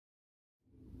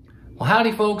Well,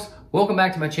 howdy folks, welcome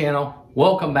back to my channel.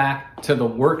 Welcome back to the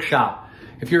workshop.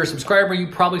 If you're a subscriber, you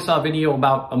probably saw a video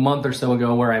about a month or so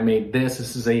ago where I made this.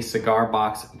 This is a Cigar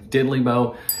Box Diddley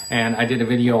bow, and I did a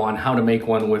video on how to make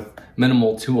one with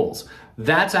minimal tools.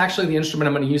 That's actually the instrument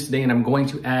I'm going to use today, and I'm going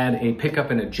to add a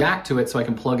pickup and a jack to it so I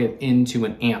can plug it into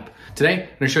an amp. Today, I'm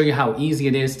going to show you how easy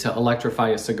it is to electrify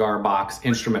a cigar box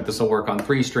instrument. This will work on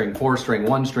 3-string, 4-string,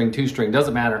 1-string, 2-string,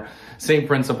 doesn't matter, same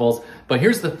principles. But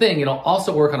here's the thing, it'll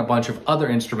also work on a bunch of other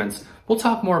instruments. We'll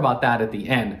talk more about that at the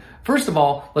end. First of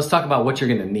all, let's talk about what you're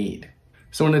going to need.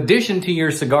 So in addition to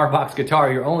your Cigar Box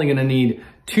guitar, you're only going to need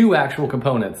two actual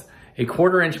components. A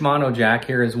 1/4-inch mono jack,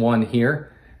 here is one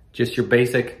here, just your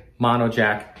basic mono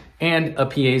jack, and a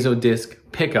piezo disc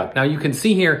pickup. Now you can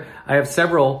see here, I have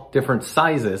several different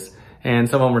sizes, and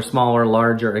some of them are smaller,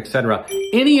 larger, etc.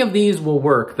 Any of these will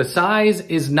work. The size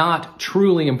is not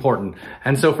truly important.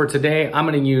 And so for today, I'm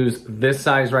gonna use this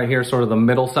size right here, sort of the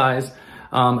middle size.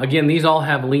 Again, these all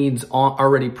have leads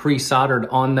already pre-soldered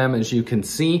on them, as you can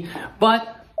see,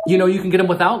 but you know, you can get them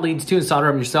without leads too and solder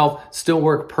them yourself, still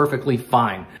work perfectly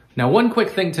fine. Now, one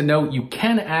quick thing to note, you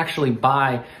can actually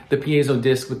buy the piezo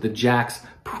disc with the jacks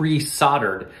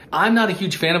pre-soldered. I'm not a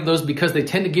huge fan of those because they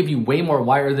tend to give you way more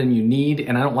wire than you need,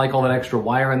 and I don't like all that extra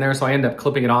wire in there, so I end up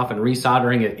clipping it off and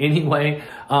resoldering it anyway.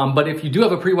 But if you do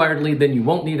have a pre-wired lead, then you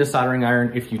won't need a soldering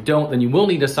iron. If you don't, then you will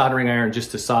need a soldering iron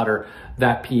just to solder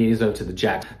that piezo to the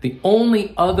jack. The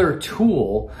only other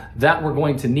tool that we're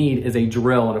going to need is a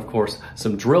drill, and of course,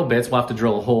 some drill bits. We'll have to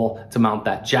drill a hole to mount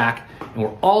that jack, and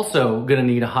we're also gonna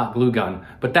need a hot glue gun.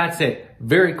 But that's it.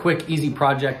 Very quick, easy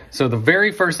project. So the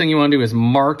very first thing you wanna do is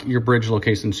mark your bridge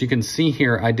location. So you can see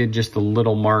here, I did just a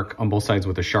little mark on both sides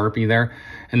with a Sharpie there,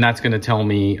 and that's gonna tell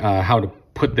me how to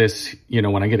put this, you know,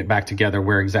 when I get it back together,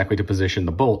 where exactly to position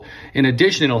the bolt. In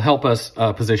addition, it'll help us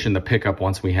position the pickup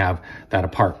once we have that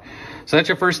apart. So that's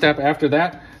your first step. After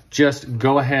that, just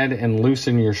go ahead and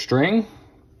loosen your string.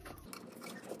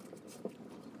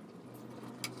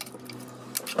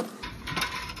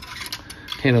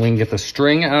 Okay, then we can get the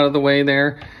string out of the way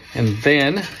there, and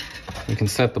then we can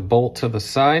set the bolt to the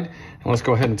side. And let's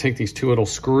go ahead and take these two little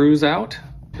screws out.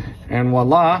 And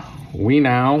voila, we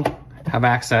now have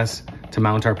access to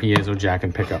mount our piezo jack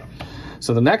and pickup.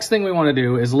 So the next thing we want to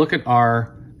do is look at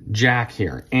our jack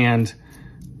here. And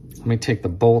let me take the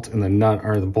bolt and the nut,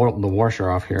 or the bolt and the washer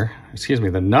off here. Excuse me,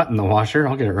 the nut and the washer.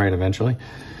 I'll get it right eventually.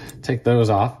 Take those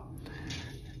off.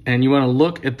 And you want to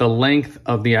look at the length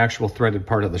of the actual threaded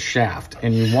part of the shaft.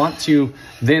 And you want to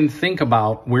then think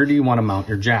about, where do you want to mount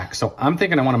your jack? So I'm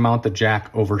thinking I want to mount the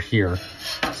jack over here.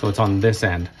 So it's on this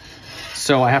end.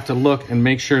 So I have to look and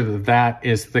make sure that that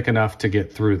is thick enough to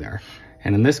get through there.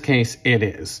 And in this case, it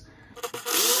is.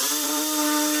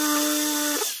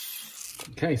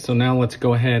 Okay, so now let's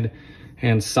go ahead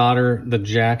and solder the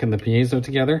jack and the piezo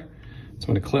together. So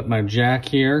I'm going to clip my jack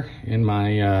here in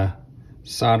my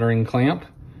soldering clamp.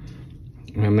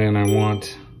 And then I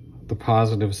want the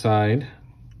positive side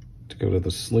to go to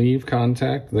the sleeve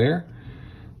contact there.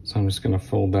 So I'm just going to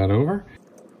fold that over.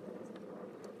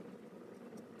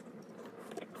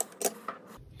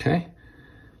 Okay.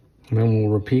 And then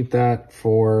we'll repeat that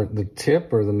for the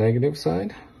tip or the negative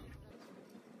side.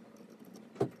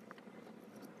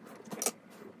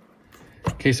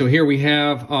 Okay, so here we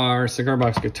have our Cigar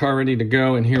Box guitar ready to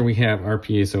go, and here we have our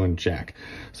piezo and jack.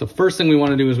 So first thing we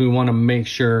want to do is we want to make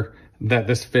sure that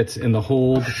this fits in the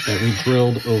hole that we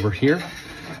drilled over here.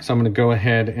 So I'm going to go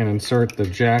ahead and insert the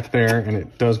jack there, and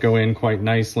it does go in quite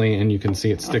nicely, and you can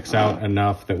see it sticks out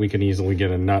enough that we can easily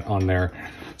get a nut on there.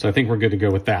 So I think we're good to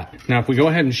go with that. Now, if we go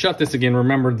ahead and shut this again,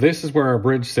 remember this is where our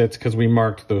bridge sits because we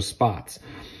marked those spots.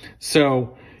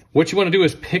 So what you want to do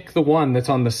is pick the one that's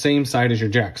on the same side as your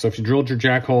jack. So if you drilled your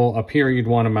jack hole up here, you'd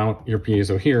want to mount your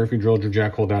piezo here. If you drilled your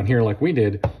jack hole down here like we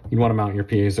did, you'd want to mount your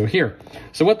piezo here.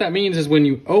 So what that means is when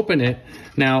you open it,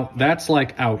 now that's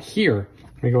like out here.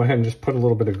 Let me go ahead and just put a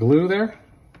little bit of glue there.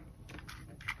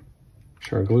 Make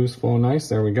sure our glue's flowing nice.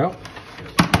 There we go.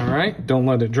 All right, don't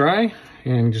let it dry,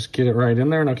 and just get it right in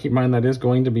there. Now keep in mind that is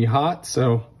going to be hot,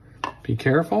 so be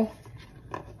careful.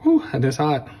 Whew, that is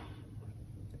hot.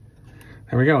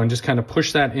 There we go, and just kind of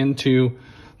push that into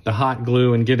the hot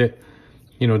glue and get it,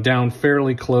 you know, down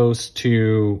fairly close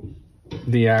to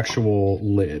the actual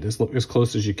lid, as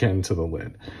close as you can to the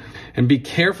lid. And be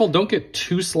careful, don't get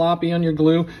too sloppy on your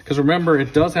glue, because remember,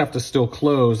 it does have to still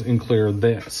close and clear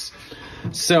this.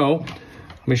 So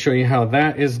let me show you how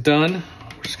that is done.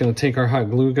 We're just gonna take our hot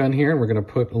glue gun here, and we're gonna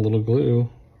put a little glue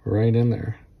right in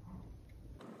there.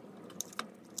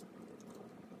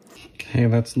 Okay,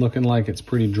 that's looking like it's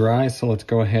pretty dry, so let's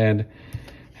go ahead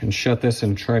and shut this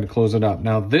and try to close it up.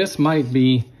 Now this might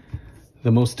be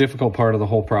the most difficult part of the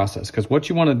whole process, because what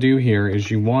you want to do here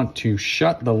is you want to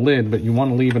shut the lid, but you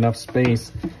want to leave enough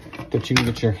space that you can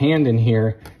get your hand in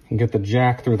here and get the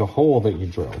jack through the hole that you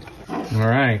drilled. All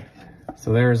right,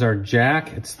 so there's our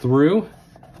jack. It's through.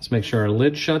 Let's make sure our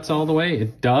lid shuts all the way.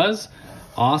 It does.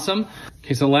 Awesome.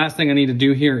 Okay, so the last thing I need to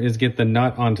do here is get the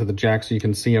nut onto the jack. So you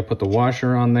can see I put the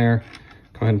washer on there.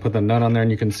 Go ahead and put the nut on there, and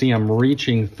you can see I'm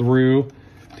reaching through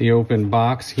the open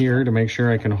box here to make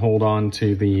sure I can hold on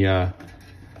to the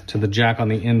jack on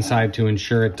the inside to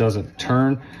ensure it doesn't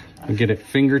turn. And get it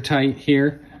finger tight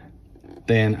here.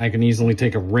 Then I can easily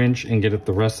take a wrench and get it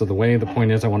the rest of the way. The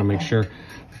point is I want to make sure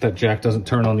that jack doesn't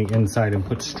turn on the inside and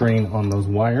put strain on those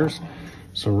wires.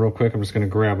 So real quick, I'm just going to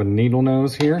grab a needle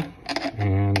nose here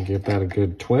and give that a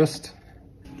good twist.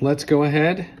 Let's go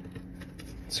ahead,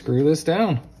 screw this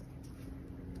down.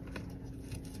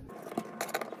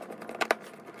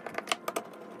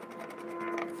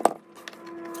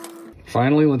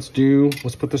 Finally, let's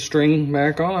put the string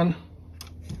back on.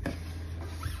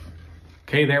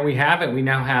 Okay, there we have it. We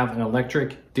now have an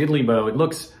electric diddley bow. It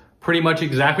looks pretty much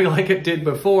exactly like it did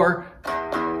before.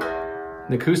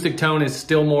 The acoustic tone is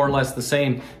still more or less the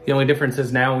same. The only difference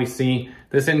is now we see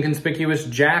this inconspicuous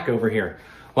jack over here.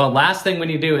 Well, last thing we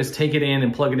need to do is take it in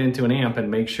and plug it into an amp and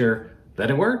make sure that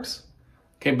it works.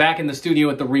 Okay, back in the studio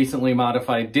with the recently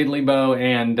modified diddley bow,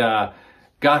 and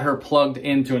got her plugged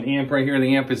into an amp right here.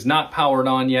 The amp is not powered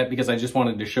on yet because I just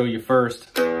wanted to show you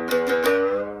first.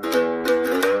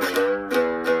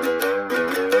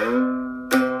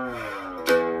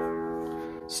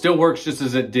 Still works just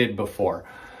as it did before.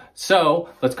 So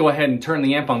let's go ahead and turn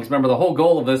the amp on, because remember the whole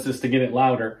goal of this is to get it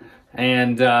louder.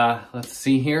 And let's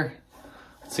see here.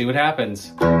 Let's see what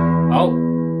happens.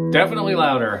 Oh, definitely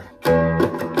louder.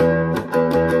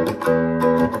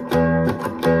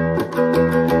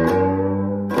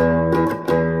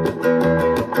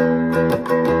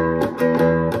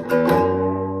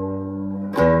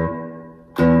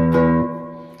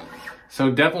 So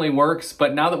definitely works,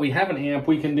 but now that we have an amp,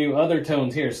 we can do other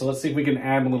tones here. So let's see if we can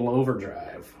add a little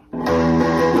overdrive.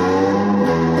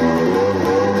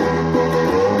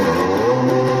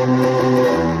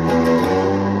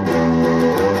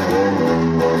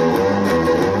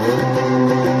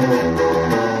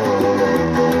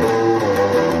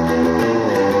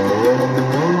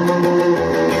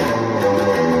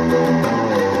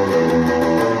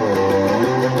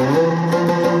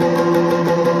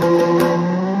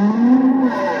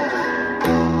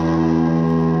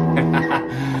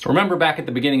 Remember back at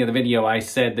the beginning of the video, I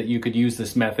said that you could use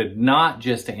this method not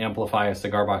just to amplify a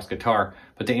cigar box guitar,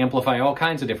 but to amplify all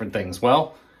kinds of different things.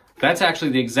 Well, that's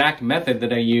actually the exact method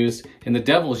that I used in the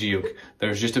Devil's Uke.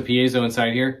 There's just a piezo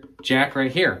inside here, jack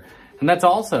right here. And that's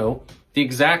also the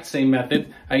exact same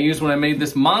method I used when I made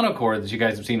this monochord that you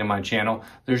guys have seen on my channel.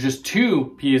 There's just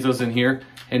two piezos in here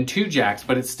and two jacks,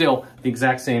 but it's still the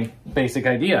exact same basic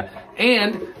idea.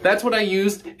 And that's what I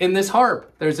used in this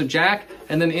harp. There's a jack,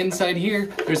 and then inside here,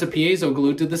 there's a piezo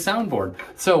glued to the soundboard.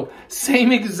 So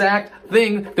same exact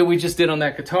thing that we just did on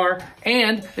that guitar.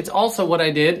 And it's also what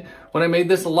I did when I made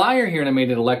this lyre here and I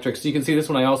made it electric. So you can see this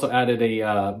one, I also added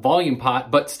a volume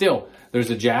pot, but still there's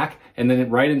a jack. And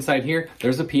then right inside here,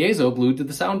 there's a piezo glued to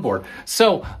the soundboard.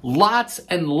 So lots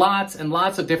and lots and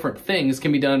lots of different things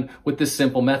can be done with this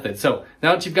simple method. So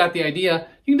now that you've got the idea,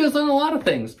 you can do a lot of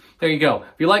things. There you go.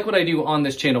 If you like what I do on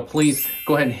this channel, please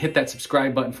go ahead and hit that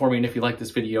subscribe button for me. And if you like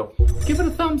this video, give it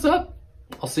a thumbs up.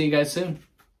 I'll see you guys soon.